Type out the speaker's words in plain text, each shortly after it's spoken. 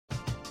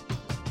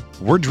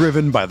We're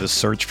driven by the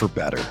search for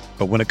better.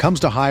 But when it comes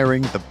to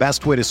hiring, the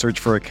best way to search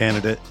for a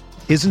candidate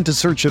isn't to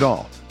search at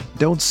all.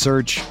 Don't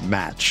search,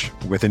 match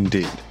with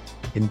Indeed.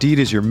 Indeed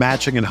is your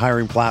matching and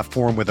hiring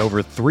platform with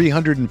over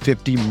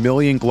 350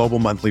 million global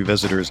monthly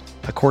visitors,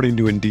 according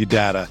to Indeed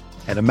data,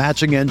 and a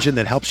matching engine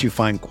that helps you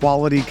find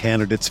quality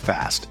candidates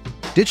fast.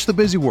 Ditch the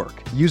busy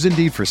work. Use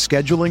Indeed for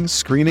scheduling,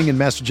 screening, and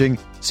messaging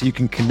so you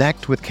can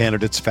connect with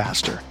candidates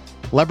faster.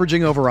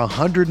 Leveraging over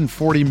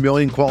 140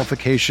 million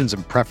qualifications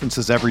and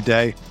preferences every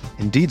day,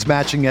 Indeed's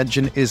matching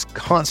engine is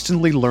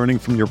constantly learning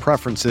from your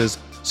preferences,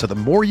 so the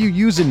more you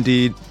use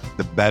Indeed,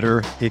 the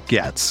better it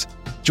gets.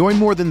 Join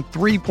more than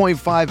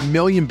 3.5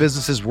 million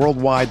businesses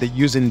worldwide that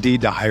use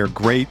Indeed to hire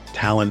great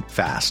talent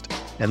fast.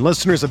 And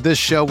listeners of this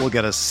show will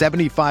get a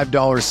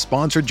 $75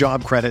 sponsored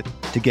job credit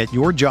to get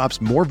your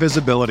jobs more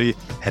visibility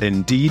at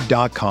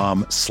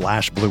Indeed.com/Blue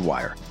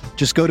Wire.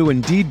 Just go to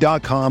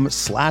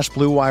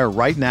Indeed.com/Blue Wire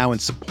right now and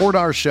support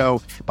our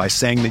show by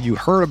saying that you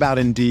heard about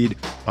Indeed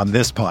on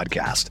this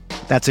podcast.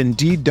 That's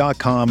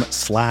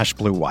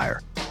Indeed.com/Blue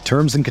Wire.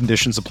 Terms and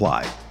conditions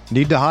apply.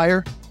 Need to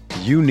hire?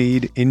 You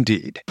need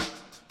Indeed.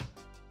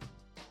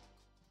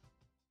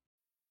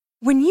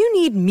 When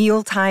you need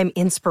mealtime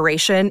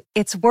inspiration,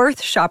 it's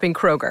worth shopping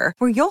Kroger,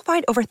 where you'll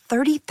find over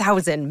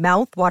 30,000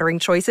 mouth-watering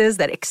choices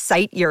that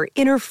excite your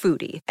inner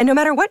foodie. And no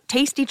matter what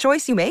tasty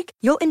choice you make,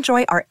 you'll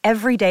enjoy our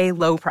everyday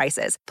low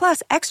prices,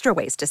 plus extra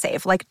ways to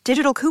save, like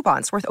digital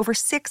coupons worth over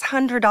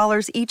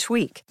 $600 each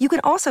week. You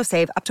can also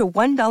save up to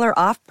 $1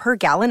 off per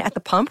gallon at the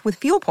pump with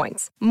fuel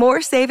points.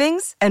 More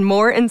savings and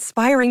more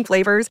inspiring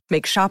flavors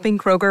make shopping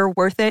Kroger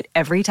worth it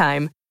every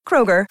time.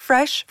 Kroger,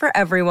 fresh for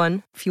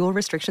everyone. Fuel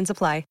restrictions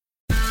apply.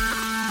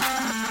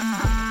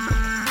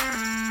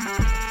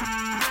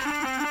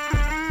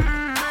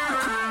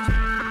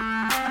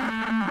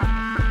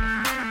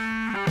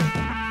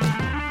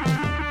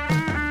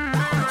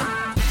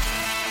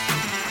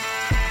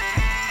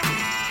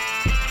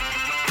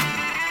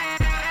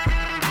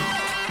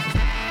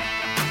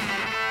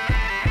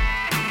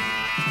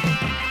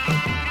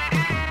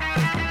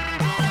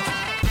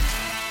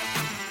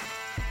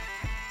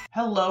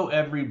 Hello,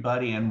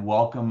 everybody, and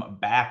welcome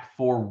back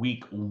for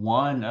week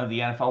one of the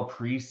NFL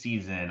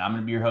preseason. I'm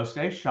going to be your host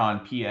today, Sean,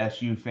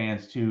 PSU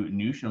fans to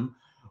Newsham.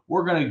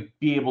 We're going to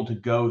be able to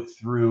go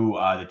through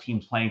the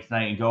teams playing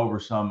tonight and go over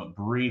some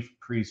brief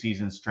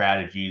preseason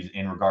strategies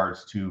in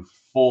regards to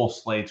full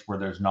slates where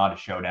there's not a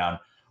showdown,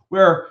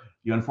 where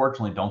you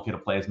unfortunately don't get to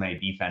play as many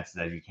defenses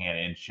as you can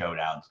in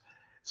showdowns.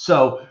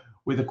 So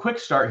with a quick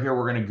start here,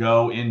 we're going to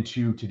go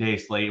into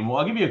today's slate, and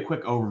I'll give you a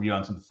quick overview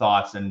on some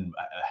thoughts and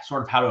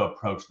sort of how to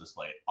approach the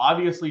slate.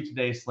 Obviously,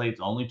 today's slate's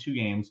only 2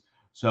 games,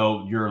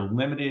 so you're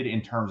limited in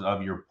terms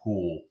of your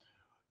pool.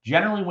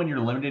 Generally, when you're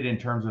limited in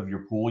terms of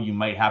your pool, you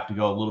might have to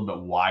go a little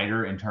bit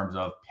wider in terms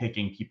of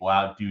picking people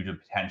out due to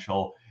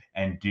potential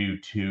and due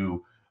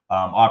to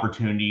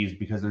opportunities,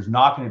 because there's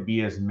not going to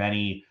be as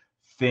many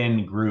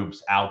thin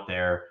groups out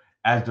there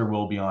as there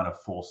will be on a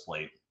full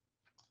slate.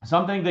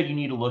 Something that you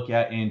need to look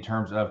at in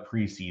terms of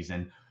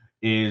preseason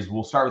is,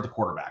 we'll start with the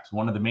quarterbacks.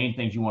 One of the main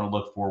things you want to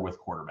look for with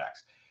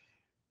quarterbacks.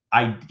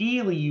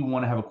 Ideally, you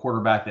want to have a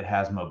quarterback that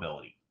has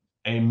mobility.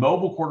 A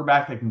mobile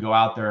quarterback that can go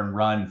out there and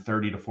run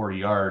 30 to 40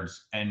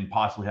 yards and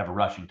possibly have a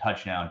rushing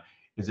touchdown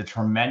is a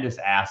tremendous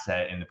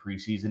asset in the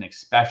preseason,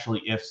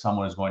 especially if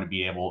someone is going to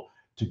be able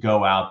to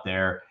go out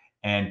there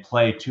and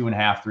play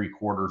 2.5, 3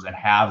 quarters and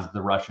has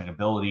the rushing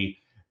ability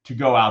to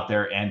go out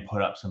there and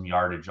put up some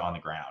yardage on the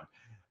ground.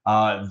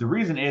 The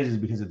reason is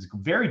because it's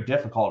very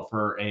difficult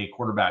for a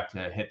quarterback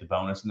to hit the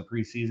bonus in the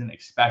preseason,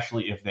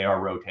 especially if they are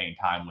rotating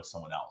time with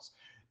someone else.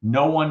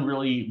 No one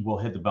really will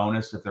hit the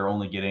bonus if they're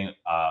only getting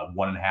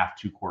 1.5,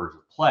 2 quarters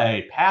of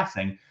play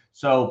passing.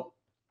 So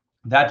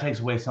that takes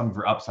away some of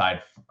your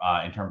upside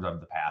in terms of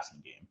the passing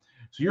game.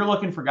 So you're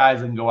looking for guys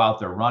that can go out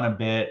there, run a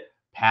bit,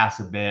 pass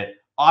a bit.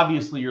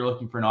 Obviously, you're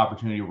looking for an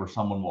opportunity where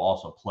someone will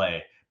also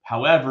play.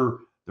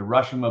 However, the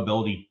rushing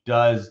mobility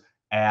does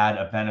add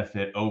a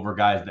benefit over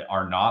guys that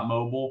are not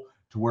mobile,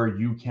 to where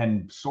you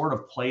can sort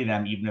of play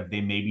them even if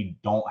they maybe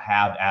don't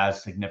have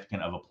as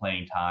significant of a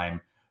playing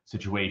time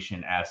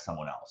situation as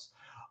someone else.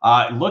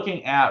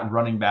 Looking at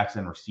running backs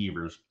and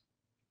receivers,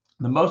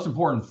 the most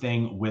important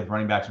thing with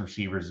running backs and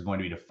receivers is going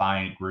to be to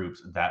find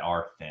groups that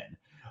are thin.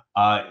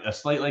 A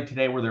slate like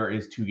today where there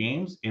is 2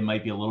 games, it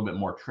might be a little bit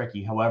more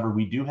tricky. However,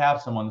 we do have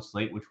some on the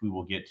slate, which we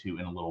will get to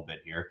in a little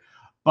bit here.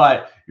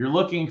 But you're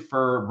looking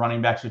for running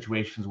back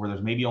situations where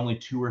there's maybe only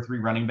 2 or 3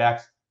 running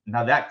backs.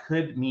 Now, that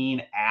could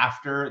mean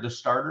after the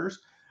starters.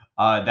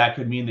 That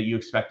could mean that you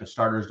expect the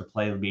starters to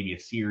play maybe a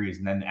series,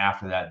 and then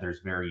after that,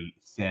 there's very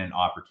thin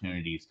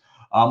opportunities.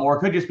 Or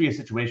it could just be a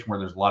situation where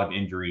there's a lot of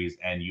injuries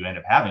and you end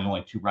up having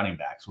only 2 running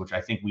backs, which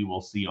I think we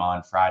will see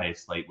on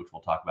Friday's slate, which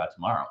we'll talk about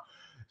tomorrow.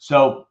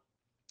 So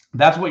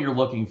that's what you're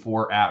looking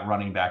for at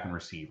running back and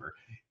receiver.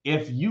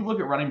 If you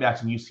look at running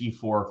backs and you see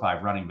 4 or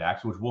 5 running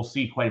backs, which we'll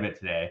see quite a bit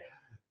today,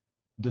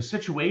 the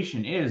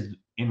situation is,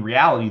 in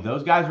reality,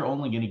 those guys are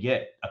only going to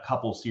get a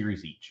couple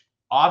series each.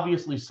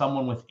 Obviously,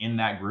 someone within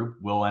that group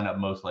will end up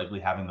most likely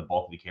having the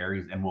bulk of the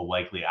carries and will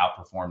likely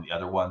outperform the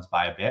other ones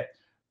by a bit.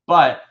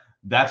 But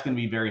that's going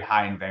to be very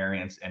high in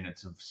variance, and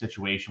it's a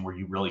situation where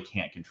you really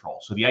can't control.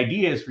 So the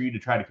idea is for you to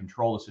try to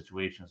control the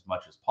situation as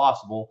much as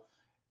possible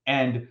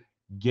and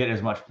get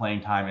as much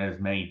playing time and as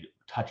many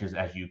touches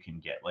as you can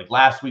get. Like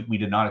last week, we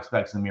did not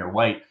expect Zamir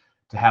White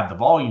to have the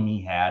volume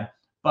he had,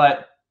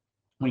 but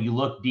when you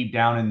look deep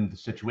down in the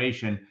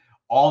situation,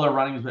 all the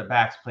running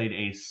backs played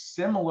a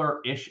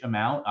similar-ish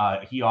amount.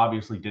 He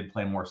obviously did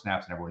play more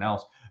snaps than everyone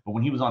else, but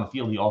when he was on the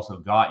field, he also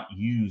got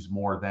used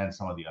more than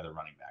some of the other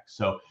running backs.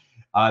 So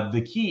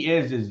the key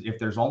is if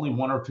there's only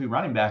one or two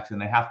running backs and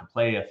they have to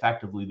play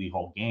effectively the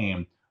whole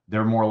game,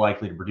 they're more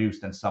likely to produce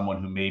than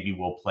someone who maybe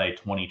will play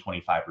 20,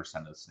 25%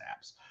 of the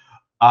snaps.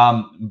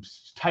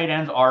 Tight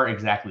ends are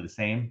exactly the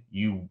same.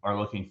 You are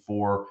looking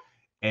for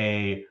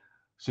a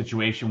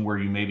situation where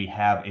you maybe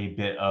have a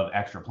bit of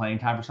extra playing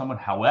time for someone.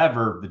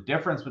 However, the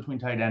difference between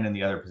tight end and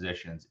the other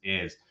positions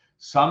is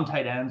some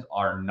tight ends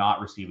are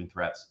not receiving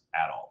threats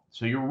at all.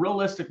 So you're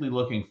realistically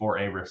looking for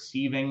a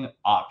receiving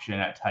option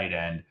at tight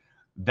end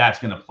that's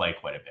going to play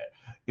quite a bit.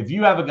 If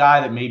you have a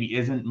guy that maybe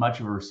isn't much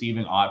of a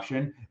receiving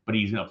option, but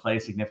he's going to play a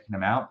significant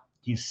amount,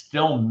 he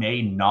still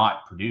may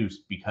not produce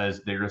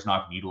because they're just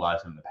not going to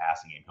utilize him in the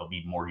passing game. He'll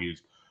be more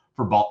used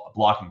for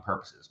blocking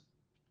purposes.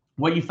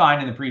 What you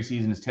find in the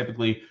preseason is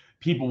typically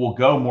people will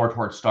go more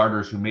towards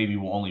starters who maybe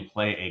will only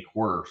play a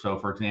quarter. So,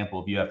 for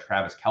example, if you have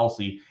Travis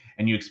Kelce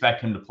and you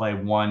expect him to play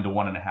 1 to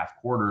 1.5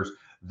 quarters,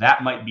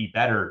 that might be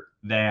better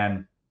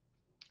than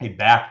a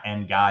back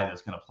end guy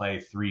that's going to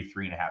play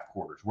 3.5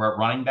 quarters. Where at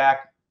running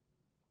back,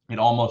 it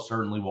almost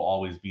certainly will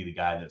always be the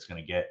guy that's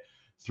going to get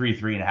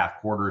 3.5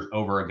 quarters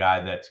over a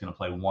guy that's going to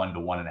play 1 to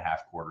 1.5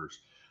 quarters.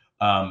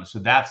 So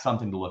that's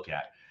something to look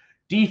at.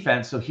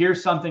 Defense. So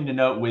here's something to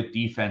note with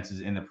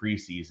defenses in the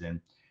preseason.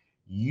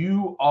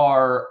 You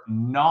are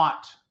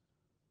not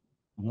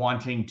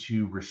wanting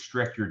to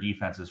restrict your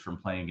defenses from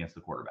playing against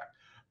the quarterback.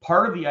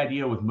 Part of the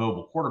idea with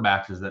mobile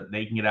quarterbacks is that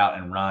they can get out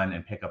and run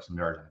and pick up some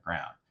yards on the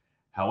ground.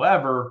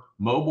 However,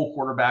 mobile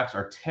quarterbacks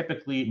are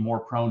typically more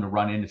prone to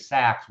run into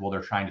sacks while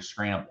they're trying to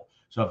scramble.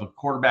 So if a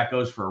quarterback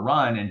goes for a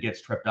run and gets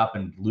tripped up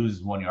and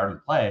loses 1 yard in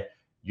play,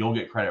 you'll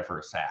get credit for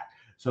a sack.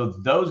 So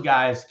those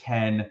guys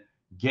can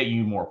get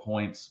you more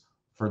points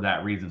for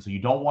that reason. So you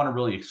don't want to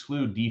really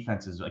exclude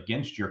defenses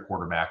against your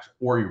quarterbacks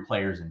or your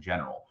players in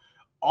general.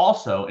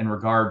 Also, in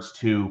regards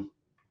to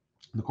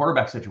the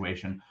quarterback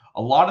situation,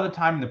 a lot of the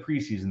time in the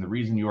preseason, the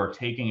reason you are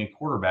taking a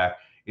quarterback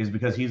is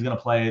because he's going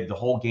to play the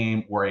whole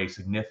game or a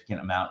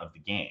significant amount of the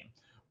game.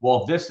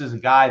 Well, if this is a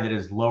guy that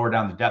is lower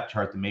down the depth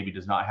chart that maybe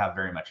does not have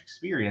very much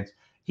experience,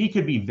 he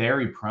could be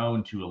very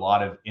prone to a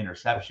lot of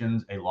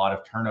interceptions, a lot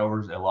of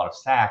turnovers, a lot of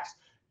sacks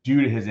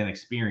due to his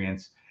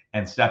inexperience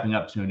and stepping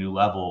up to a new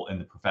level in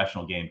the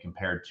professional game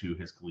compared to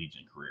his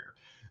collegiate career.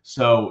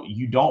 So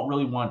you don't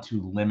really want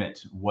to limit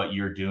what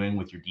you're doing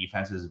with your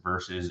defenses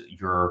versus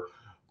your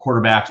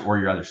quarterbacks or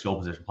your other skill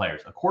position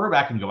players. A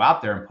quarterback can go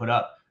out there and put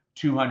up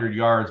 200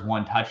 yards,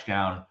 1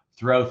 touchdown,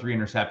 throw 3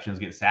 interceptions,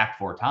 get sacked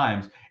 4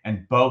 times,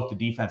 and both the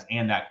defense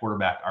and that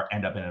quarterback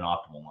end up in an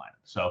optimal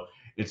lineup. So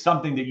it's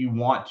something that you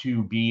want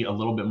to be a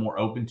little bit more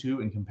open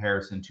to in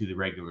comparison to the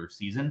regular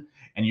season.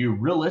 And you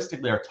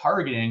realistically are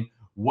targeting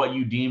what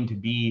you deem to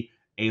be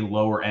a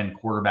lower end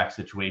quarterback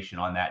situation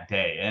on that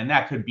day. And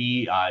that could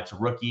be, it's a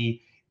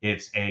rookie,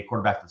 it's a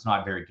quarterback that's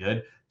not very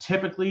good.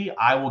 Typically,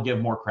 I will give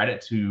more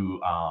credit to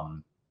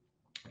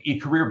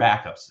career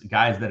backups,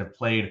 guys that have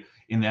played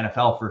in the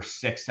NFL for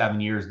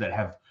 6-7 years that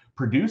have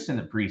produced in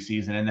the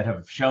preseason and that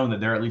have shown that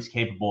they're at least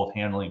capable of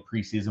handling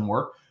preseason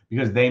work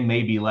because they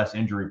may be less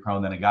injury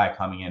prone than a guy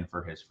coming in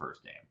for his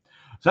first game.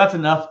 So that's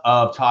enough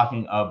of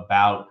talking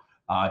about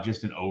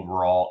just an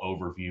overall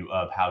overview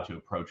of how to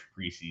approach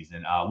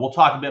preseason. We'll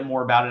talk a bit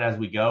more about it as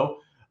we go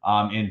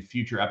in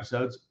future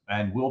episodes,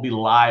 and we'll be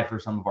live for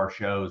some of our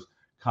shows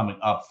coming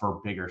up for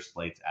bigger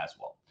slates as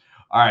well.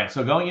 All right,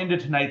 so going into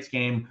tonight's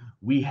game,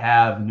 we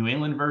have New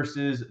England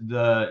versus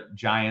the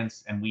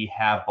Giants, and we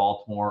have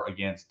Baltimore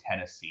against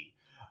Tennessee.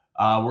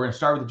 We're going to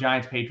start with the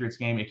Giants-Patriots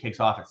game. It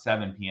kicks off at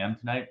 7 p.m.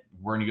 tonight.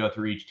 We're going to go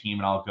through each team,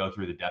 and I'll go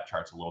through the depth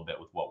charts a little bit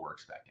with what we're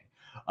expecting.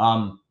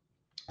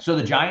 So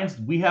the Giants,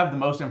 we have the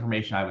most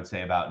information, I would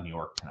say, about New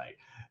York tonight.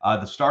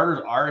 The starters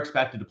are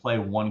expected to play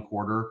 1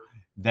 quarter.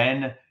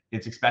 Then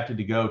it's expected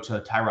to go to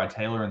Tyrod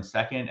Taylor in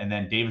second, and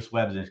then Davis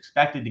Webb is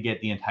expected to get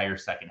the entire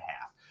second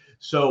half.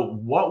 So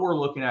what we're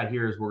looking at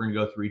here is we're going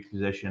to go through each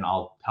position.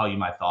 I'll tell you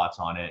my thoughts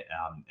on it,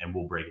 and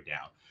we'll break it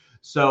down.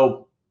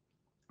 So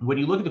when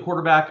you look at the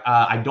quarterback,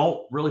 I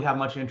don't really have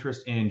much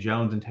interest in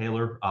Jones and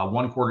Taylor.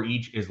 1 quarter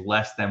each is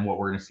less than what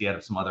we're going to see out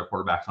of some other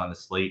quarterbacks on the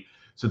slate.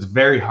 So it's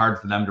very hard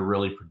for them to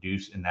really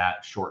produce in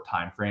that short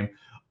time frame.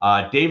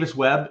 Davis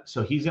Webb,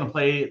 so he's going to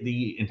play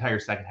the entire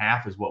second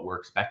half is what we're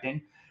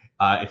expecting.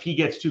 If he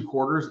gets 2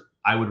 quarters,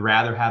 I would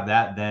rather have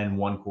that than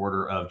 1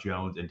 quarter of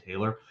Jones and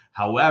Taylor.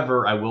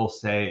 However, I will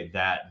say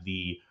that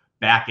the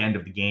back end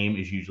of the game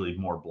is usually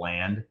more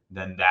bland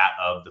than that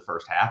of the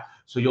first half.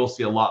 So you'll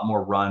see a lot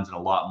more runs and a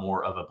lot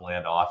more of a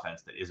bland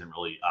offense that isn't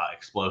really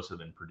explosive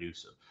and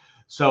producive.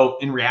 So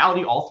in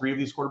reality, all three of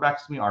these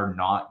quarterbacks to me are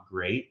not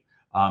great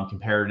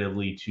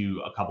comparatively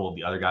to a couple of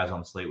the other guys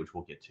on the slate, which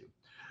we'll get to.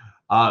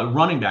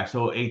 Running back.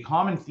 So a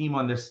common theme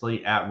on this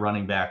slate at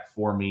running back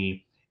for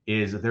me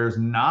is there's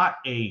not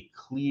a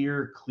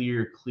clear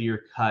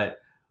cut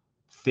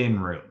thin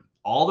room.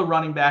 All the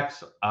running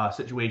backs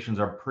situations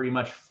are pretty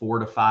much 4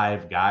 to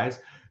 5 guys.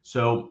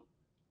 So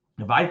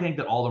if I think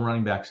that all the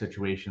running back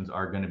situations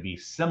are going to be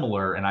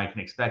similar and I can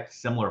expect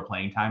similar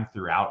playing time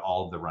throughout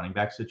all of the running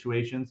back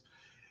situations,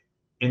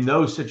 in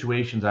those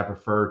situations, I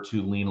prefer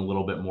to lean a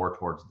little bit more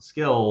towards the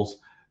skills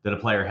that a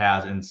player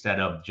has instead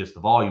of just the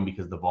volume,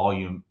 because the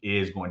volume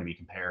is going to be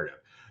comparative.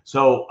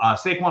 So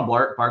Saquon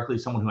Barkley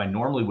is someone who I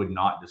normally would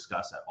not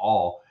discuss at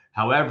all.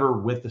 However,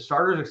 with the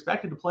starters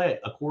expected to play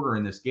a quarter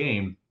in this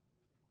game,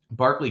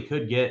 Barkley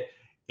could get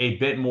a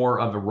bit more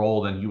of a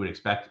role than you would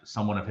expect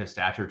someone of his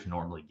stature to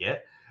normally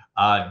get.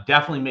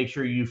 Definitely make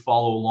sure you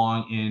follow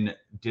along in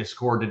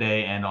Discord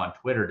today and on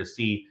Twitter to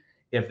see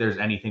if there's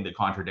anything that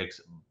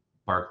contradicts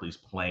Barkley's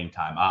playing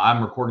time.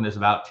 I'm recording this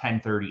about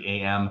 10:30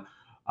 a.m.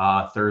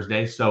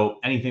 Thursday, so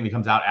anything that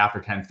comes out after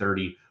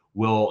 10:30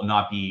 will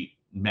not be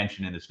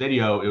mentioned in this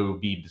video. It will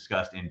be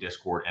discussed in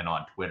Discord and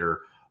on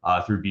Twitter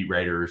through Beat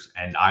Raiders,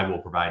 and I will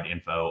provide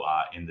info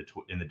in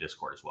the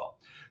Discord as well.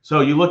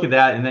 So you look at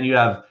that, and then you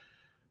have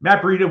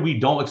Matt Breida, we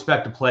don't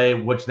expect to play,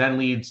 which then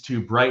leads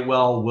to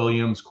Brightwell,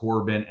 Williams,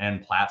 Corbin,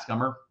 and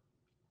Platzgummer.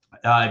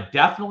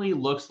 Definitely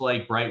looks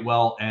like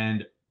Brightwell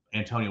and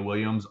Antonio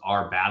Williams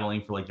are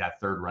battling for like that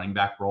third running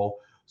back role.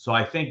 So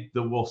I think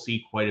that we'll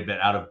see quite a bit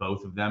out of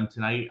both of them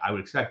tonight. I would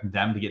expect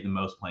them to get the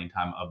most playing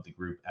time of the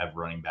group of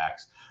running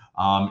backs.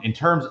 In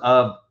terms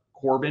of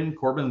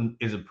Corbin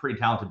is a pretty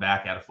talented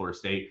back out of Florida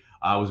State.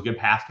 Was a good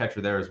pass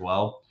catcher there as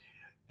well.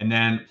 And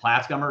then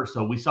Platzgummer.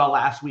 So we saw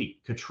last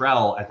week,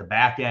 Cottrell at the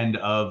back end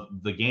of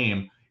the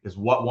game is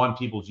what won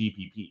people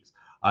GPPs.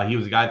 He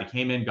was a guy that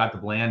came in, got the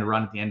bland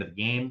run at the end of the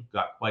game,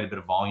 got quite a bit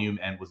of volume,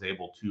 and was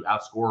able to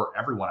outscore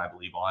everyone, I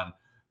believe, on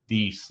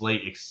the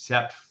slate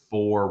except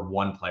for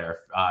one player.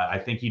 I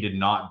think he did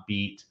not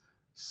beat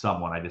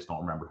someone. I just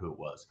don't remember who it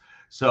was.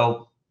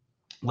 So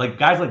like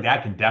guys like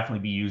that can definitely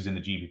be used in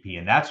the GPP.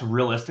 And that's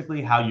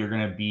realistically how you're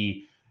going to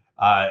be.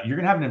 You're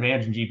going to have an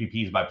advantage in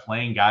GPPs by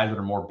playing guys that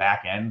are more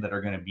back end that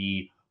are going to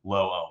be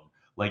low owned.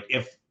 Like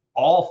if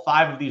all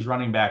 5 of these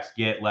running backs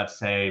get, let's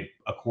say,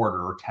 a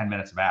quarter or 10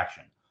 minutes of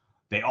action,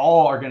 they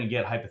all are going to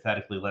get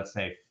hypothetically, let's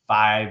say,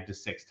 5 to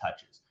 6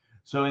 touches.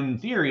 So in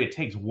theory, it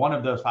takes one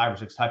of those 5 or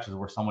 6 touches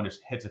where someone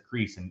just hits a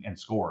crease and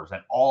scores.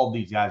 And all of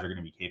these guys are going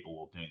to be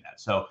capable of doing that.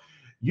 So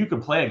you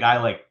could play a guy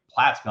like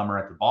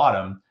Platzgummer at the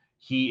bottom.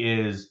 He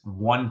is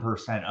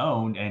 1%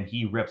 owned and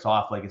he rips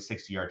off like a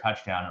 60-yard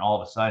touchdown. And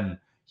all of a sudden,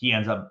 he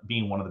ends up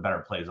being one of the better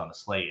plays on the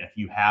slate. And if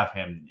you have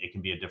him, it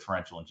can be a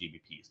differential in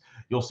GPPs.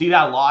 You'll see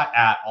that a lot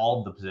at all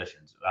of the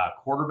positions.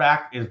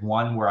 Quarterback is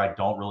one where I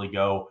don't really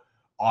go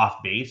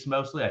off base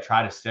mostly. I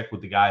try to stick with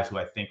the guys who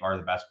I think are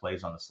the best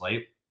plays on the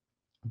slate.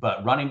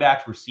 But running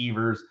backs,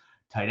 receivers,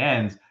 tight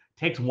ends,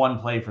 takes one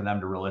play for them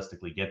to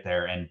realistically get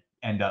there and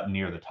end up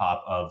near the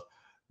top of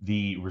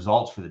the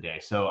results for the day.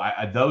 So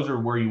those are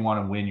where you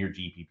want to win your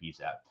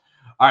GPPs at.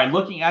 All right,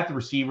 looking at the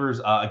receivers,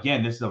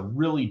 again, this is a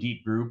really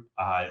deep group.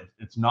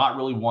 It's not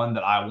really one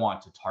that I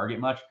want to target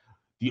much.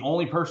 The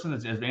only person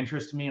that's of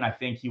interest to me, and I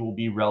think he will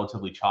be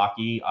relatively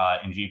chalky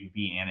in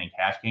GPP and in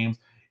cash games,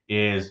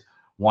 is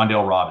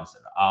Wan'Dale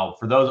Robinson.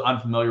 For those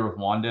unfamiliar with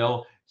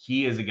Wan'Dale,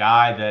 he is a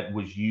guy that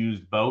was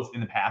used both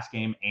in the pass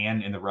game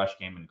and in the rush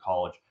game in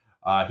college.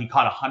 He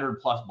caught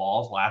 100+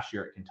 balls last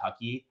year at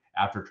Kentucky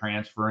after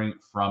transferring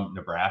from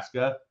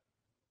Nebraska.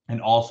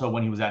 And also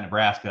when he was at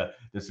Nebraska,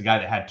 this is a guy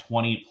that had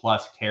 20+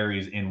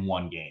 carries in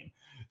one game.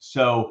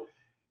 So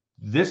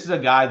this is a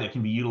guy that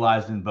can be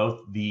utilized in both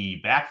the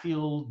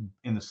backfield,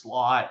 in the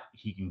slot.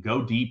 He can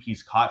go deep.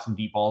 He's caught some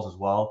deep balls as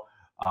well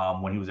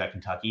when he was at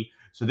Kentucky.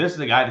 So this is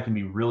a guy that can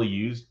be really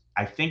used.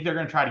 I think they're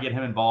going to try to get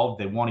him involved.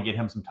 They want to get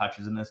him some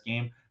touches in this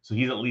game. So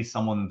he's at least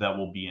someone that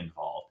will be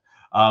involved.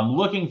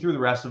 Looking through the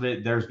rest of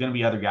it, there's going to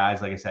be other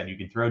guys. Like I said, you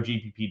can throw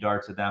GPP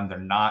darts at them. They're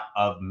not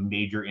of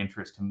major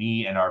interest to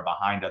me and are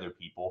behind other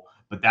people,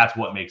 but that's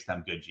what makes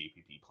them good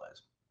GPP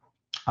plays.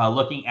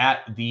 Looking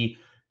at the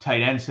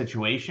tight end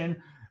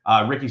situation,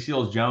 Ricky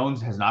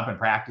Seals-Jones has not been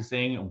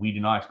practicing. We do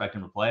not expect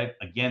him to play.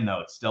 Again,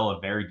 though, it's still a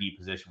very deep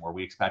position where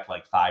we expect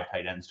like 5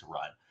 tight ends to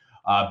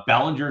run.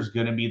 Bellinger's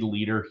going to be the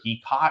leader. He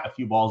caught a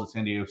few balls at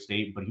San Diego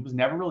State, but he was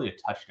never really a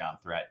touchdown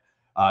threat,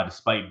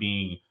 despite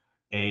being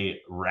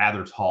a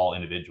rather tall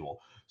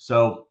individual.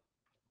 So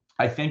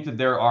I think that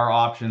there are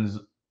options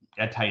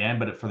at tight end,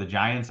 but for the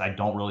Giants, I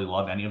don't really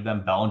love any of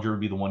them. Bellinger would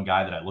be the one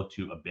guy that I look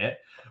to a bit,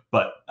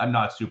 but I'm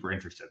not super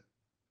interested.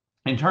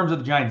 In terms of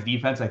the Giants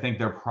defense, I think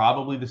they're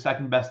probably the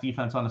second best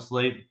defense on the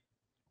slate.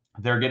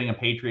 They're getting a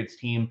Patriots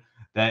team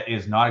that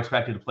is not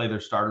expected to play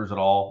their starters at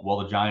all, while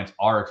the Giants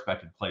are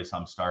expected to play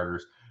some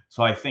starters.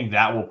 So I think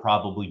that will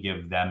probably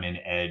give them an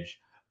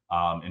edge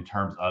in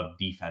terms of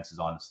defenses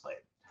on the slate.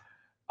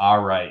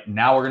 All right,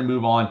 now we're going to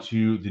move on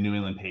to the New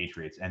England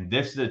Patriots. And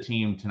this is a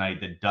team tonight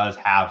that does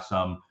have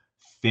some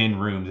thin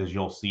rooms, as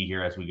you'll see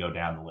here as we go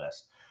down the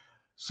list.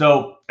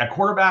 So at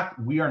quarterback,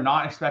 we are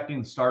not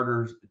expecting the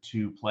starters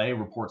to play.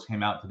 Reports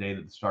came out today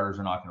that the starters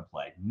are not going to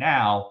play.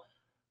 Now,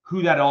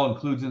 who that all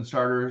includes in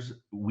starters,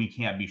 we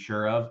can't be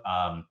sure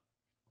of.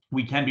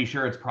 We can be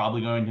sure it's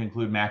probably going to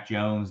include Mac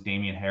Jones,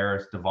 Damian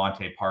Harris,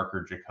 Devontae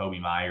Parker, Jacoby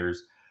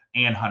Myers,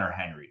 and Hunter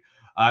Henry.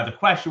 The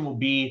question will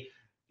be,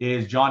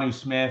 is Jonnu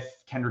Smith,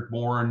 Kendrick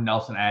Bourne,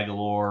 Nelson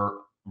Aguilar,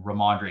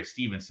 Ramondre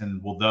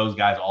Stevenson, will those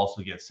guys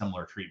also get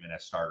similar treatment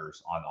as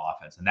starters on the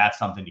offense? And that's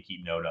something to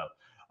keep note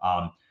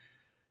of.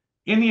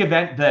 In the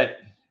event that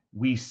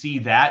we see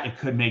that, it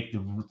could make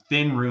the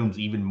thin rooms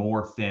even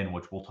more thin,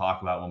 which we'll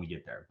talk about when we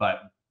get there.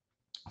 But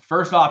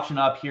first option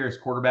up here is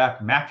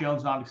quarterback. Mac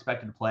Jones not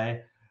expected to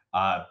play.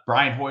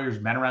 Brian Hoyer's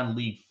been around the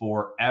league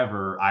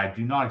forever. I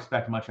do not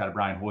expect much out of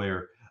Brian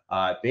Hoyer.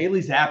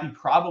 Bailey Zappi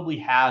probably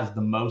has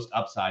the most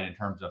upside in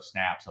terms of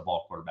snaps of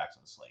all quarterbacks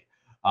on the slate.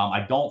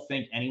 I don't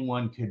think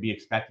anyone could be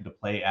expected to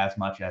play as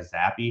much as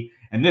Zappi.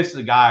 And this is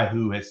a guy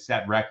who has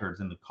set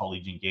records in the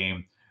collegiate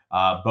game,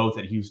 both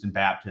at Houston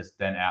Baptist,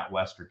 then at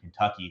Western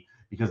Kentucky,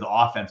 because the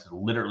offense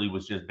literally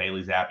was just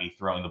Bailey Zappi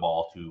throwing the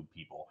ball to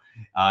people.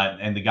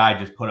 And the guy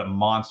just put up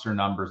monster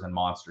numbers and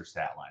monster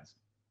stat lines.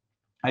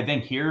 I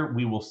think here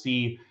we will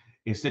see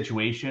a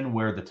situation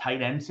where the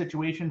tight end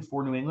situation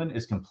for New England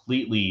is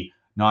completely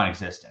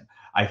non-existent.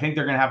 I think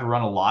they're going to have to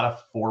run a lot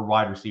of 4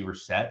 wide receiver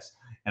sets,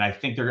 and I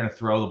think they're going to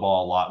throw the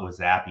ball a lot with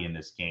Zappi in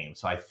this game.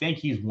 So I think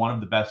he's one of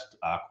the best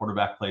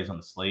quarterback plays on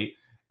the slate.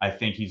 I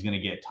think he's going to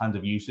get tons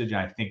of usage, and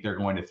I think they're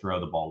going to throw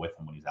the ball with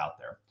him when he's out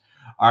there.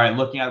 All right,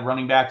 looking at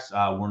running backs,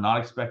 we're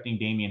not expecting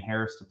Damian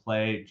Harris to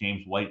play.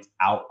 James White's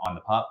out on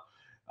the PUP.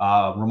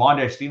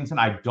 Ramondre Stevenson,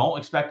 I don't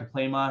expect to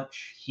play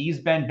much. He's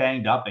been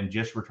banged up and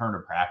just returned to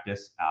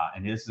practice,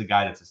 and this is a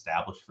guy that's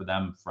established for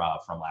them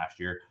from last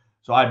year.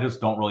 So I just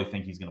don't really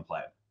think he's going to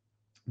play.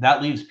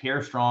 That leaves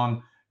Pierre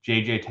Strong,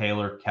 J.J.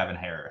 Taylor, Kevin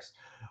Harris.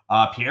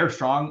 Pierre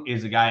Strong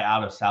is a guy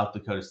out of South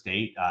Dakota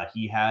State.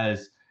 He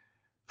has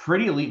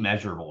pretty elite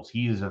measurables.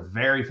 He is a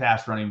very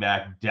fast running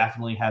back,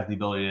 definitely has the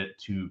ability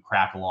to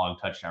crack a long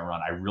touchdown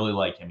run. I really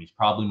like him. He's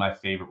probably my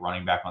favorite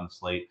running back on the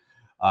slate.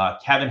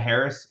 Kevin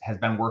Harris has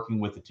been working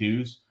with the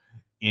twos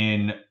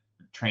in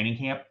training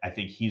camp. I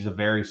think he's a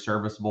very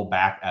serviceable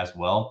back as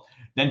well.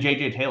 Then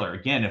J.J. Taylor.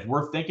 Again, if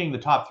we're thinking the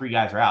top 3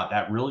 guys are out,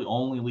 that really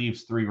only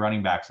leaves 3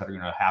 running backs that are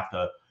going to have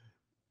to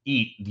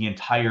eat the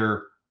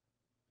entire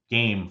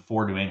game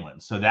for New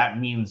England. So that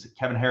means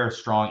Kevin Harris,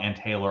 Strong, and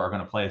Taylor are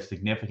going to play a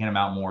significant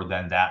amount more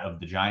than that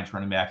of the Giants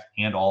running backs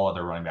and all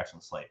other running backs on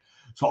the slate.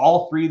 So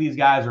all 3 of these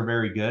guys are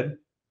very good.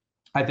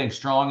 I think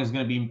Strong is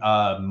going to be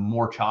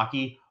more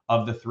chalky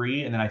of the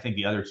 3, and then I think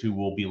the other 2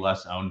 will be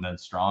less owned than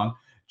Strong.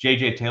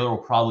 J.J. Taylor will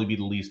probably be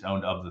the least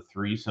owned of the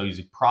 3, so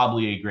he's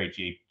probably a great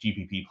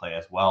GPP play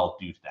as well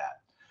due to that.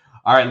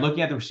 All right,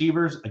 looking at the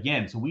receivers,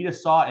 again, so we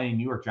just saw a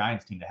New York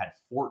Giants team that had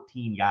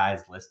 14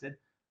 guys listed.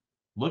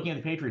 Looking at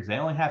the Patriots, they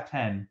only have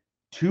 10,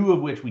 2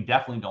 of which we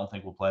definitely don't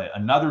think will play,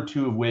 another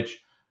 2 of which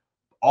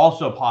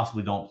also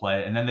possibly don't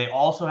play. And then they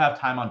also have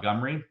Ty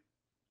Montgomery,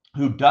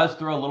 who does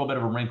throw a little bit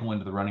of a wrinkle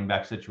into the running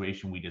back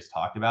situation we just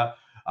talked about.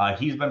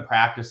 He's been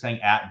practicing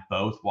at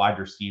both wide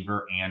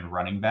receiver and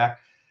running back.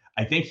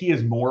 I think he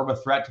is more of a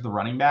threat to the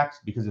running backs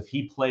because if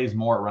he plays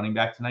more at running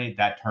back tonight,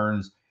 that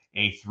turns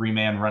a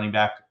 3-man running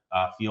back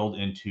field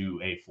into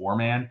a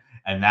 4-man,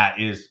 and that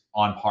is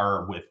on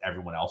par with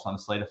everyone else on the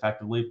slate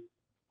effectively.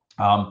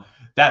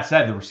 That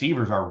said, the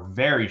receivers are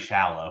very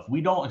shallow. If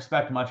we don't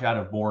expect much out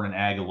of Bourne and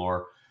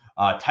Aguilar,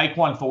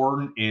 Tyquan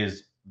Thornton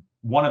is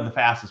one of the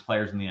fastest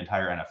players in the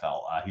entire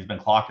NFL. He's been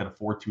clocked at a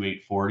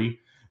 4.28 40.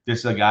 This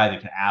is a guy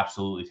that can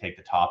absolutely take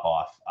the top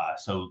off.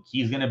 So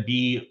he's going to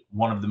be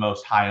one of the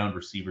most high-owned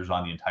receivers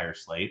on the entire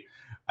slate.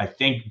 I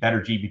think better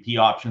GPP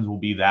options will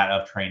be that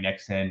of Trey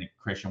Nixon,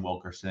 Christian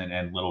Wilkerson,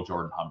 and Little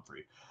Jordan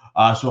Humphrey.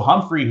 So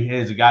Humphrey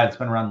is a guy that's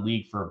been around the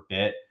league for a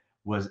bit,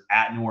 was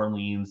at New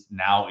Orleans,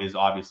 now is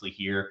obviously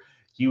here.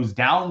 He was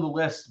down the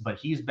list, but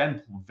he's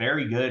been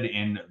very good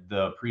in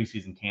the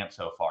preseason camp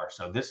so far.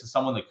 So this is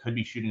someone that could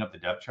be shooting up the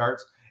depth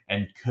charts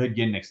and could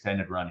get an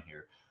extended run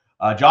here.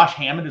 Josh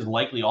Hammond is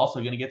likely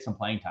also going to get some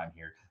playing time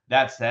here.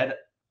 That said,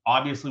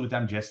 obviously with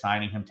them just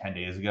signing him 10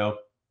 days ago,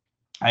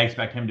 I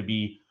expect him to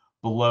be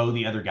below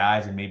the other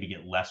guys and maybe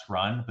get less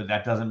run, but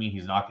that doesn't mean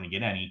he's not going to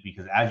get any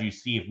because as you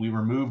see, if we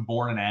remove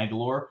Bourne and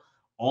Aguilar,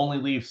 only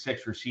leave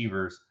 6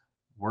 receivers,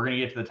 we're going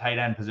to get to the tight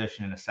end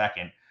position in a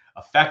second.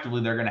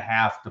 Effectively, they're going to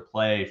have to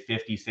play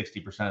 50,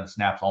 60% of the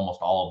snaps, almost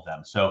all of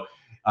them. So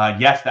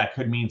yes, that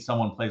could mean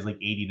someone plays like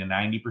 80 to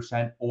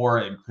 90%, or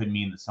it could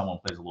mean that someone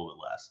plays a little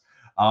bit less.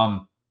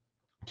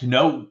 To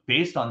note,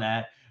 based on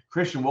that,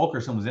 Christian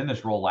Wilkerson was in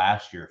this role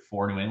last year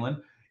for New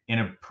England in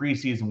a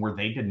preseason where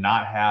they did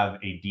not have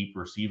a deep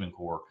receiving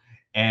core.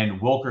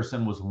 And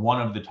Wilkerson was one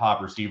of the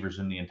top receivers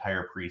in the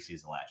entire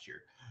preseason last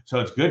year. So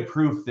it's good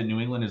proof that New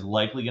England is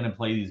likely going to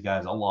play these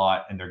guys a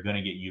lot, and they're going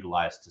to get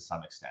utilized to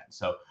some extent.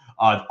 So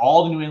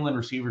all the New England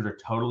receivers are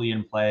totally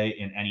in play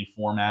in any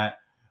format.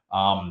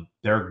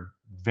 They're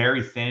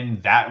very thin.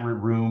 That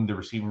room, the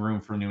receiving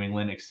room for New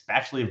England,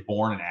 especially if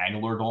Bourne and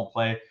Aguilar don't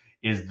play,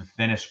 is the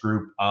thinnest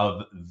group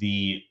of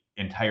the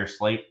entire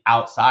slate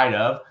outside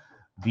of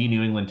the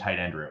New England tight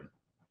end room.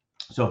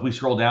 So if we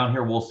scroll down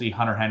here, we'll see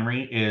Hunter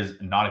Henry is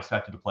not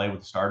expected to play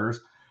with the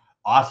starters.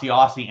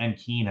 Ossie and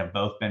Keene have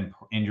both been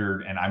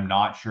injured, and I'm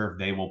not sure if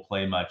they will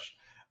play much.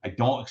 I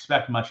don't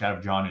expect much out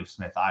of Jonnu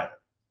Smith either.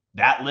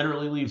 That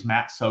literally leaves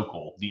Matt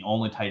Sokol, the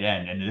only tight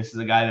end. And this is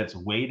a guy that's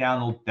way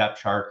down the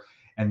depth chart.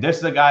 And this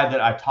is a guy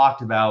that I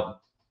talked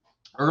about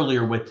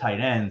earlier with tight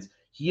ends.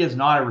 He is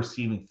not a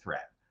receiving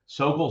threat.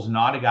 Sokol's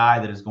not a guy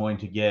that is going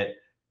to get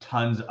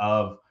tons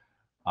of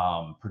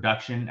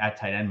production at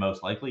tight end,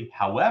 most likely.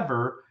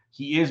 However,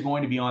 he is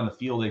going to be on the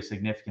field a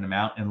significant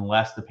amount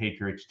unless the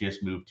Patriots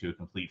just move to a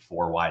complete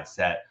 4-wide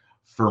set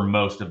for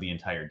most of the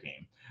entire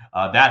game.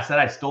 That said,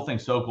 I still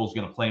think Sokol's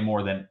going to play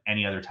more than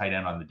any other tight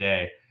end on the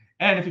day.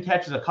 And if he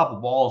catches a couple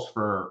balls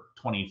for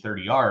 20,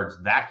 30 yards,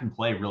 that can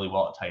play really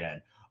well at tight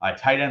end.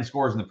 Tight end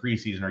scores in the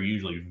preseason are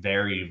usually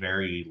very,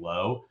 very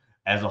low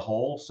as a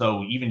whole.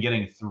 So even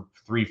getting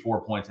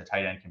 3-4 points at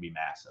tight end can be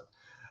massive.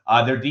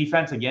 Their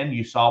defense, again,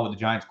 you saw what the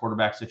Giants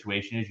quarterback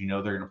situation is. You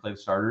know they're going to play the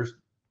starters.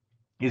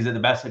 Is it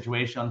the best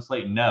situation on the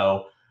slate?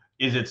 No.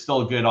 Is it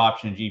still a good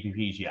option in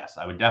GPPs? Yes.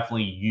 I would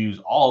definitely use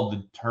all of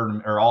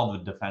the all the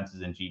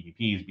defenses in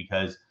GPPs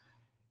because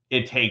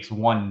it takes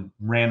one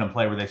random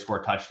play where they score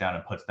a touchdown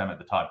and puts them at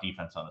the top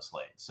defense on the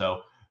slate.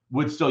 So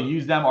would still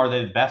use them. Are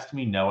they the best to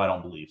me? No, I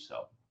don't believe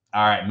so.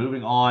 All right,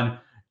 moving on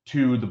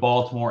to the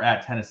Baltimore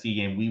at Tennessee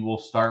game. We will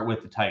start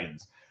with the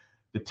Titans.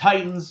 The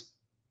Titans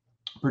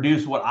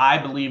produce what I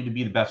believe to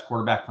be the best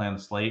quarterback play on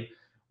the slate.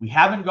 We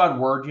haven't got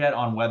word yet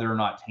on whether or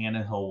not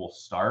Tannehill will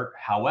start.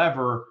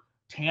 However,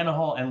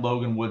 Tannehill and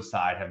Logan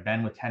Woodside have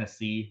been with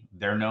Tennessee.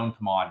 They're known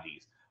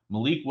commodities.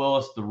 Malik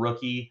Willis, the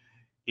rookie,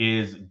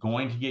 is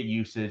going to get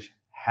usage,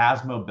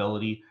 has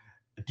mobility.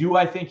 Do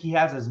I think he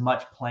has as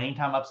much playing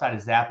time upside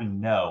as Zappe?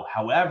 No.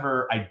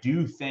 However, I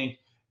do think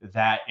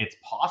that it's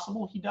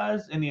possible he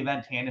does in the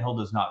event Tannehill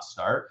does not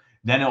start.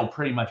 Then it'll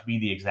pretty much be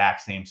the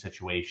exact same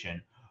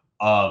situation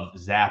of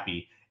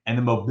Zappe. And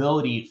the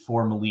mobility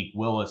for Malik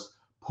Willis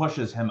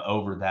pushes him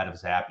over that of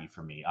Zappe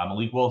for me.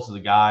 Malik Willis is a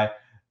guy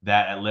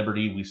that at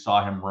Liberty, we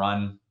saw him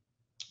run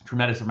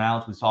tremendous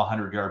amounts. We saw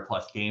 100-yard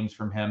plus games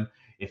from him.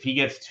 If he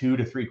gets 2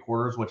 to 3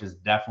 quarters, which is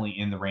definitely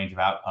in the range of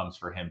outcomes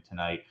for him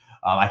tonight,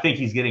 I think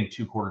he's getting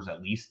 2 quarters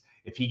at least.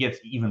 If he gets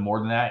even more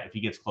than that, if he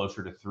gets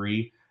closer to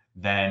 3,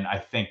 then I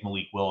think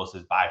Malik Willis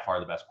is by far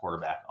the best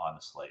quarterback on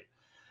the slate.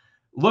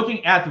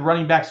 Looking at the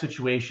running back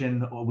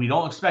situation, we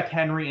don't expect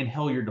Henry and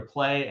Hilliard to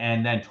play,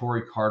 and then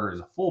Torrey Carter is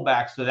a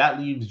fullback. So that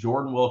leaves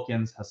Jordan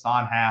Wilkins,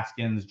 Hassan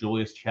Haskins,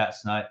 Julius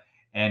Chestnut,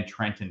 and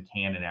Trenton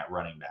Cannon at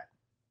running back.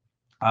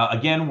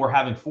 Again, we're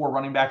having 4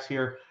 running backs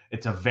here.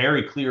 It's a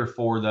very clear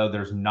 4, though.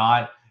 There's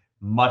not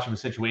much of a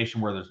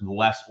situation where there's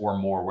less or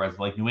more, whereas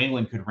like New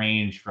England could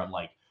range from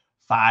like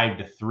 5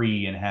 to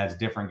 3 and has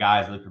different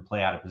guys that could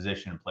play out of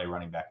position and play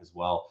running back as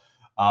well.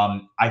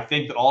 I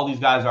think that all these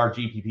guys are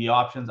GPP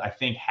options. I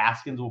think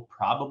Haskins will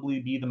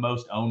probably be the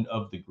most owned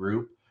of the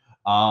group.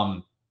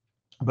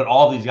 But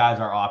all these guys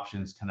are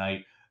options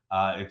tonight.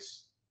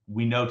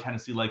 We know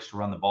Tennessee likes to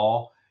run the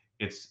ball.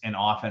 It's an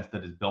offense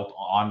that is built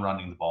on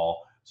running the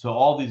ball. So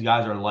all these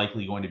guys are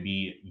likely going to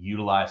be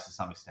utilized to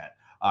some extent.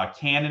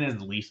 Cannon is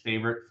the least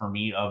favorite for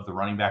me of the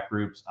running back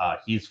groups.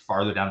 He's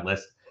farther down the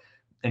list,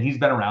 and he's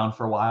been around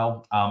for a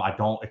while. I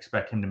don't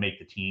expect him to make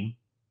the team.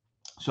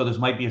 So this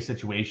might be a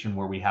situation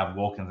where we have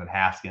Wilkins and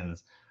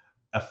Haskins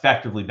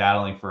effectively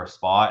battling for a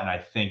spot, and I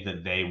think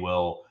that they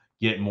will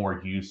get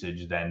more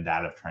usage than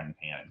that of Trenton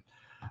Cannon.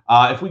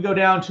 If we go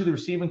down to the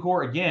receiving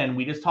core, again,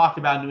 we just talked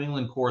about New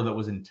England core that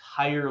was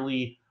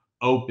entirely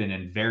open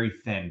and very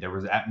thin. There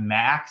was at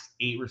max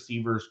 8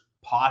 receivers,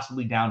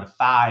 possibly down to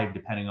 5,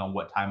 depending on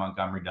what Ty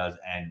Montgomery does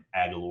and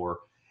Aguilar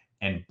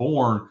and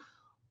Bourne.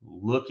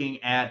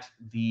 Looking at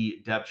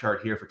the depth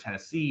chart here for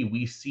Tennessee,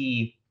 we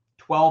see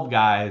 12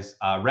 guys.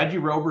 Reggie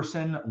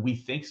Roberson, we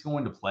think, is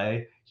going to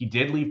play. He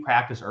did leave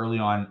practice early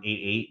on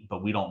 8-8,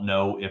 but we don't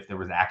know if there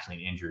was actually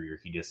an injury or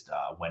he just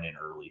went in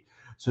early.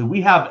 So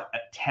we have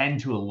 10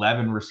 to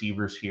 11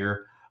 receivers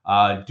here.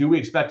 Do we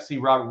expect to see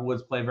Robert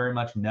Woods play very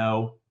much?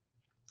 No.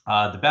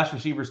 The best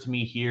receivers to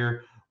me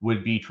here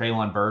would be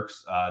Treylon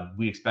Burks.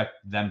 We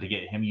expect them to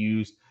get him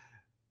used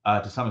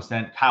to some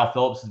extent. Kyle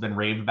Phillips has been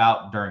raved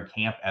about during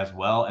camp as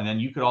well. And then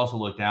you could also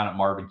look down at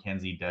Marvin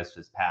Kinsey, Des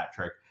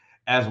Fitzpatrick,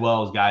 as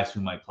well as guys who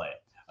might play.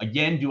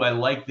 Again, do I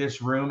like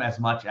this room as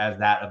much as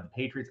that of the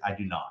Patriots? I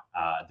do not.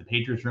 The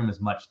Patriots room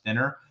is much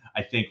thinner.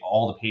 I think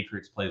all the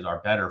Patriots plays are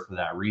better for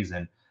that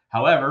reason.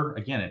 However,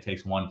 again, it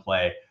takes one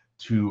play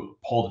to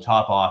pull the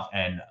top off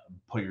and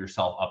put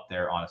yourself up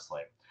there on a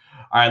slate.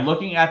 All right,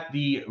 looking at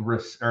the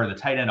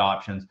tight end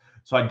options.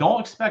 So I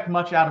don't expect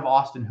much out of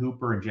Austin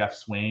Hooper and Jeff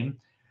Swaim.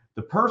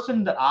 The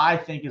person that I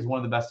think is one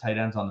of the best tight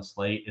ends on the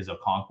slate is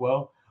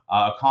Okonkwo.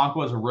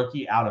 Okonkwo is a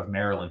rookie out of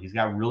Maryland. He's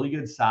got really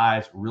good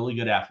size, really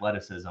good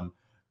athleticism,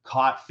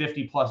 caught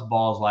 50-plus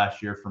balls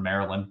last year for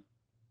Maryland.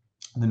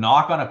 The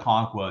knock on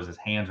Okonkwo is his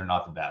hands are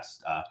not the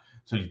best.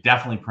 So he's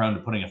definitely prone to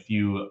putting a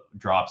few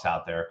drops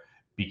out there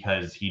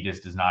because he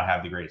just does not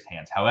have the greatest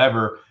hands.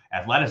 However,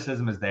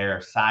 athleticism is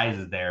there, size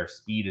is there,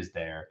 speed is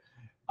there.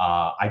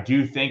 I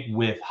do think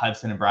with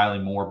Hudson and Briley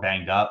Moore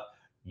banged up,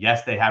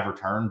 yes, they have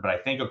returned, but I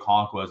think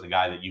Okonkwo is a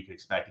guy that you could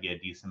expect to get a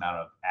decent amount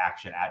of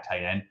action at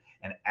tight end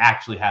and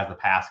actually has the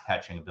pass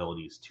catching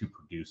abilities to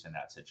produce in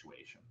that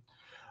situation.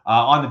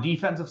 On the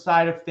defensive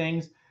side of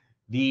things,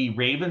 the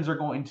Ravens are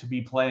going to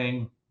be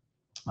playing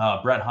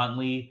Brett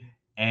Hundley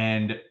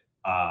and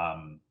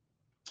I'm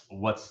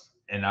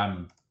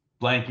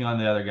blanking on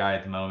the other guy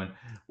at the moment.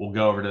 We'll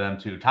go over to them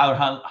too. Tyler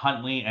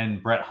Huntley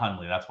and Brett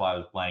Hundley. That's why I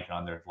was blanking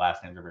on their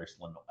last names are very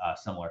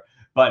similar.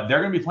 But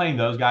they're going to be playing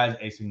those guys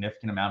a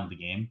significant amount of the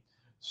game.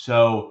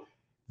 So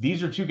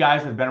these are two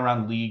guys that have been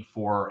around the league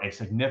for a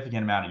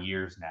significant amount of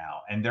years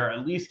now, and they're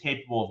at least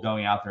capable of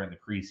going out there in the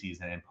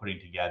preseason and putting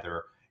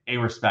together a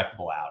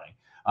respectable outing.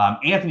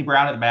 Anthony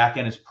Brown at the back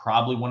end is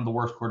probably one of the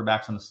worst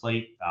quarterbacks on the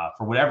slate.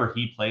 For whatever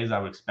he plays, I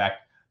would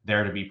expect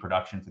there to be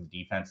production for the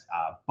defense.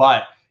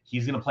 But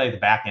he's going to play at the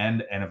back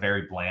end in a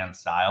very bland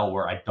style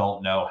where I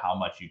don't know how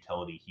much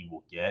utility he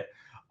will get.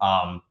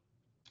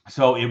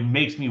 So it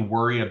makes me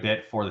worry a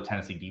bit for the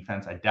Tennessee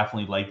defense. I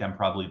definitely like them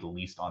probably the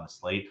least on the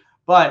slate.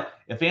 But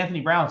if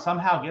Anthony Brown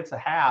somehow gets a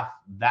half,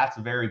 that's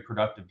a very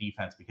productive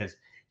defense because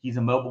he's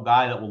a mobile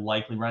guy that will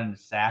likely run into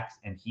sacks,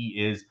 and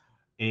he is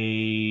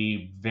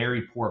a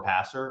very poor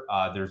passer.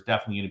 There's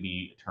definitely going to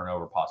be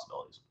turnover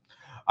possibilities.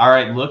 All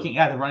right, looking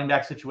at the running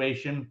back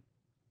situation,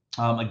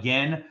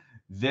 again,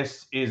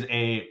 this is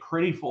a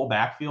pretty full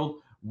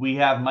backfield. We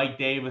have Mike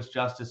Davis,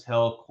 Justice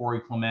Hill,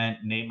 Corey Clement,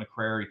 Nate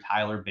McCrary,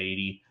 Tyler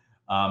Beatty.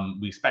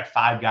 We expect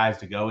 5 guys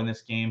to go in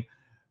this game.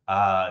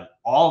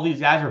 All these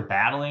guys are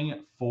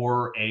battling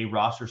for a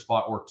roster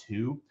spot or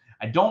 2.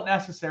 I don't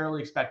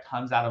necessarily expect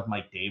tons out of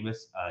Mike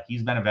Davis.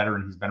 He's been a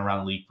veteran. He's been around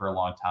the league for a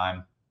long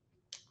time.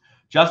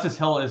 Justice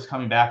Hill is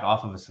coming back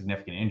off of a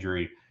significant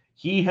injury.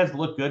 He has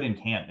looked good in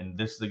camp, and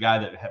this is the guy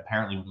that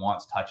apparently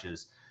wants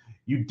touches.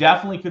 You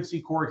definitely could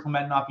see Corey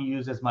Clement not be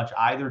used as much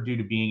either due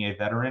to being a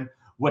veteran,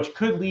 which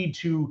could lead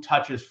to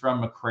touches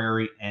from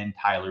McCrary and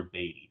Tyler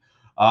Beatty.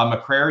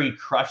 McCrary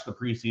crushed the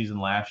preseason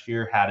last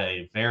year, had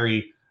a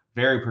very,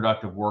 very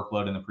productive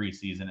workload in the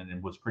preseason,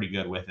 and was pretty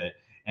good with it.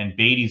 And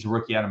Beatty's a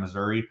rookie out of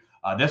Missouri.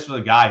 This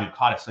was a guy who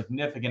caught a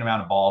significant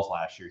amount of balls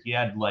last year. He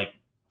had like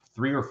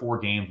 3 or 4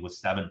 games with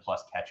 7+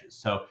 catches.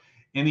 So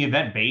in the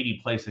event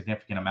Beatty plays a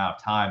significant amount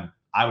of time,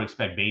 I would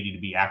expect Beatty to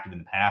be active in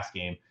the pass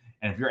game.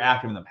 And if you're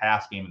active in the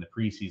pass game in the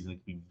preseason,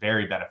 it can be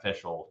very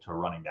beneficial to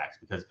running backs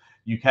because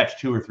you catch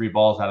 2 or 3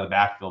 balls out of the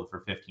backfield for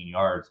 15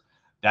 yards.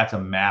 That's a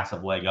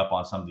massive leg up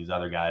on some of these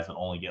other guys that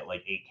only get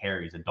like 8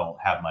 carries and don't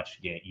have much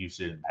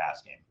usage in the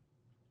pass game.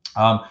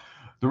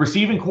 The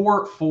receiving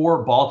corps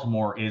for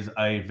Baltimore is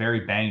a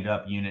very banged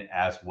up unit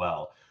as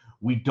well.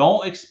 We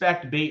don't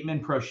expect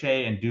Bateman,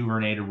 Prochet, and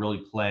Duvernay to really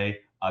play.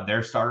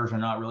 Their starters are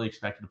not really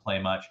expected to play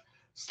much.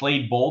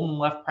 Slade Bolden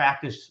left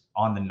practice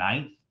on the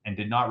 9th and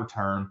did not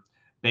return.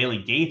 Bailey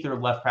Gaither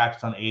left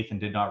practice on the 8th and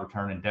did not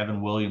return, and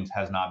Devin Williams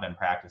has not been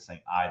practicing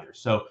either.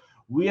 So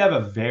we have a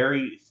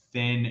very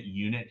thin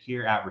unit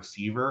here at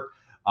receiver.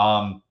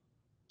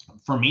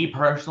 For me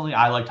personally,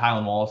 I like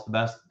Tylan Wallace the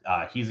best.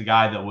 He's a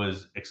guy that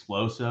was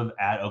explosive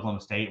at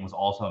Oklahoma State and was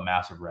also a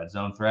massive red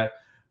zone threat.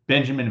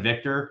 Benjamin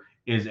Victor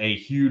is a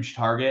huge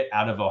target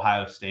out of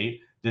Ohio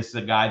State. This is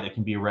a guy that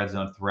can be a red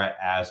zone threat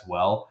as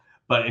well.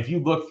 But if you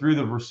look through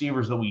the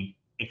receivers that we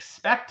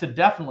expect to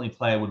definitely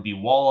play would be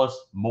Wallace,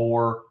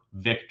 Moore,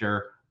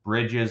 Victor,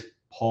 Bridges,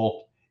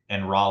 Polk,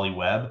 and Raleigh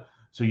Webb.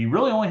 So you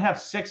really only have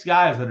 6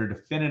 guys that are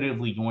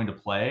definitively going to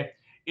play.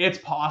 It's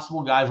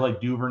possible guys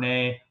like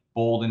Duvernay,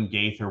 Bolden,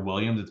 Gaither,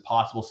 Williams, it's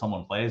possible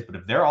someone plays. But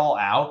if they're all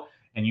out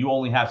and you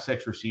only have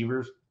 6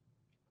 receivers,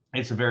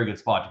 it's a very good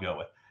spot to go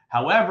with.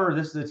 However,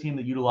 this is a team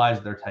that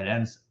utilizes their tight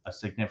ends a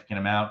significant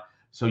amount.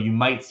 So you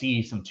might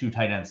see some 2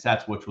 tight end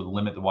sets, which would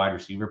limit the wide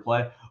receiver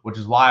play, which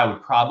is why I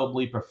would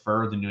probably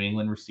prefer the New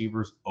England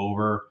receivers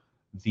over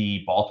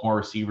the Baltimore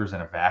receivers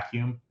in a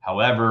vacuum.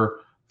 However,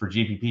 for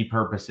GPP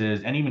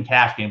purposes and even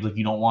cash games, if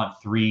you don't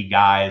want 3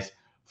 guys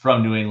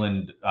from New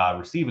England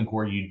receiving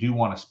corps, you do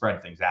want to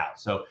spread things out.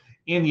 So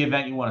in the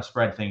event you want to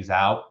spread things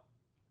out,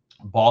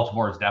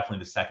 Baltimore is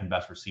definitely the second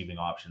best receiving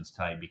options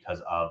tonight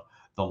because of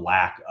the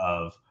lack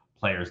of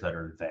players that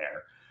are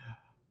there.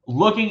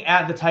 Looking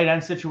at the tight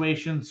end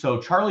situation,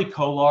 so Charlie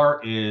Kolar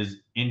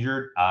is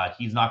injured.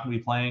 He's not going to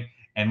be playing,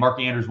 and Mark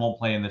Andrews won't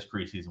play in this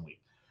preseason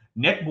week.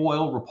 Nick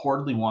Boyle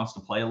reportedly wants to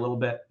play a little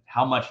bit.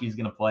 How much he's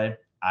going to play,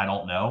 I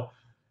don't know.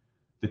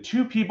 The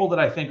 2 people that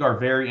I think are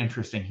very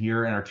interesting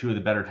here and are 2 of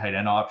the better tight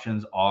end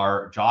options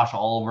are Josh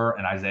Oliver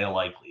and Isaiah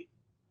Likely.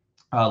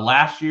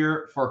 Last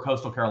year for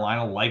Coastal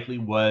Carolina, Likely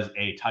was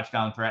a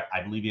touchdown threat.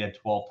 I believe he had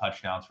 12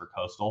 touchdowns for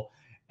Coastal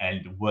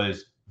and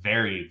was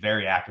very,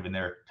 very active in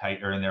their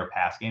in their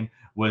pass game,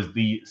 was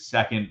the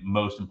second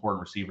most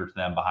important receiver to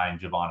them behind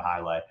Javon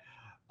Hiley.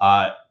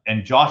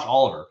 And Josh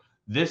Oliver,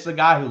 this is a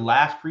guy who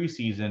last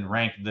preseason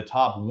ranked the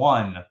top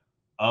 1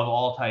 of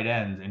all tight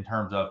ends in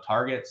terms of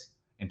targets,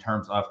 in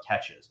terms of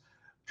catches.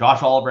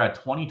 Josh Oliver had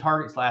 20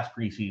 targets last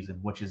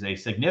preseason, which is a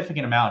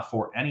significant amount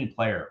for any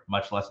player,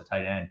 much less a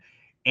tight end.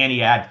 And he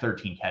had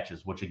 13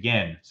 catches, which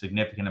again,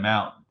 significant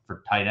amount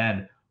for tight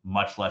end,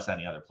 much less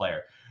any other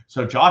player.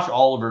 So Josh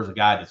Oliver is a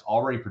guy that's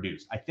already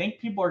produced. I think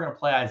people are going to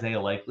play Isaiah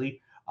Likely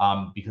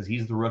because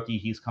he's the rookie.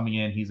 He's coming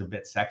in. He's a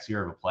bit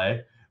sexier of a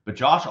play. But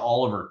Josh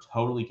Oliver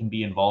totally can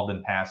be involved in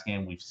the pass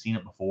game. We've seen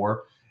it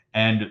before.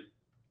 And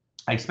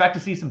I expect to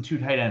see some 2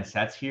 tight end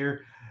sets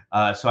here.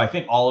 So I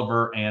think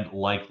Oliver and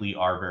Likely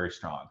are very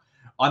strong.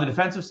 On the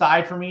defensive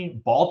side for me,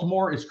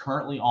 Baltimore is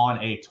currently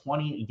on a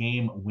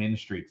 20-game win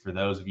streak for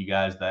those of you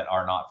guys that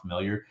are not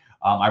familiar.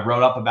 I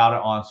wrote up about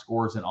it on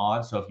Scores and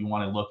Odds. So if you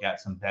want to look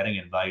at some betting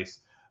advice,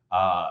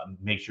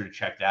 make sure to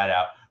check that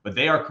out. But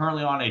they are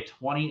currently on a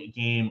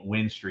 20-game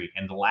win streak.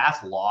 And the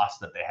last loss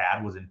that they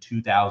had was in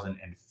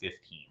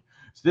 2015.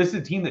 So this is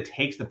a team that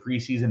takes the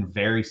preseason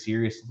very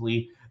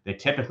seriously. They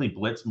typically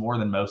blitz more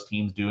than most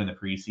teams do in the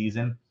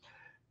preseason.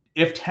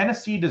 If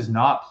Tennessee does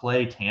not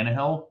play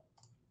Tannehill,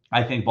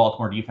 I think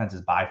Baltimore defense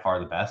is by far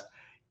the best.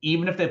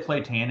 Even if they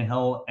play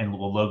Tannehill and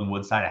Logan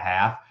Woodside a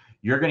half,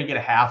 you're going to get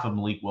a half of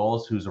Malik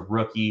Willis, who's a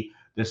rookie.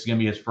 This is going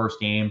to be his first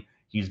game.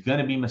 He's going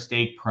to be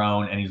mistake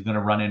prone, and he's going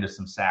to run into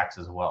some sacks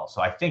as well.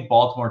 So I think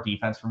Baltimore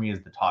defense for me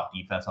is the top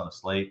defense on the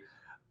slate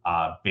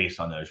based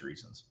on those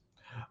reasons.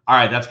 All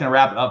right, that's going to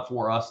wrap it up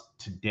for us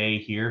today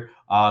here.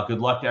 Good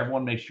luck to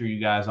everyone. Make sure you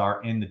guys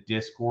are in the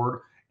Discord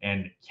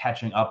and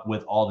catching up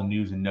with all the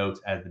news and notes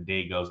as the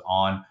day goes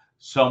on.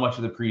 So much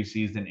of the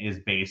preseason is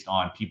based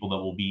on people that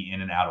will be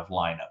in and out of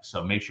lineup.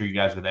 So make sure you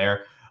guys are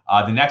there.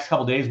 The next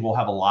couple days, we'll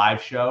have a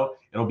live show.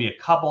 It'll be a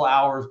couple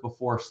hours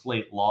before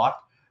slate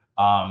lock.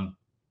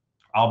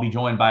 I'll be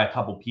joined by a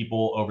couple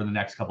people over the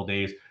next couple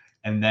days.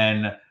 And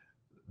then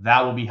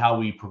that will be how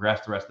we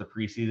progress the rest of the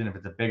preseason. If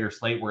it's a bigger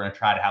slate, we're going to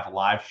try to have a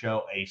live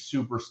show, a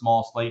super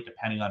small slate,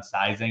 depending on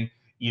sizing.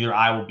 Either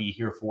I will be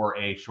here for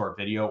a short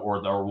video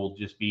or there will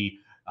just be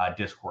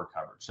Discord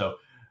coverage. So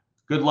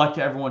good luck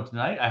to everyone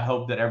tonight. I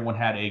hope that everyone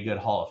had a good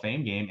Hall of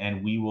Fame game,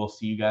 and we will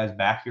see you guys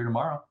back here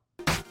tomorrow.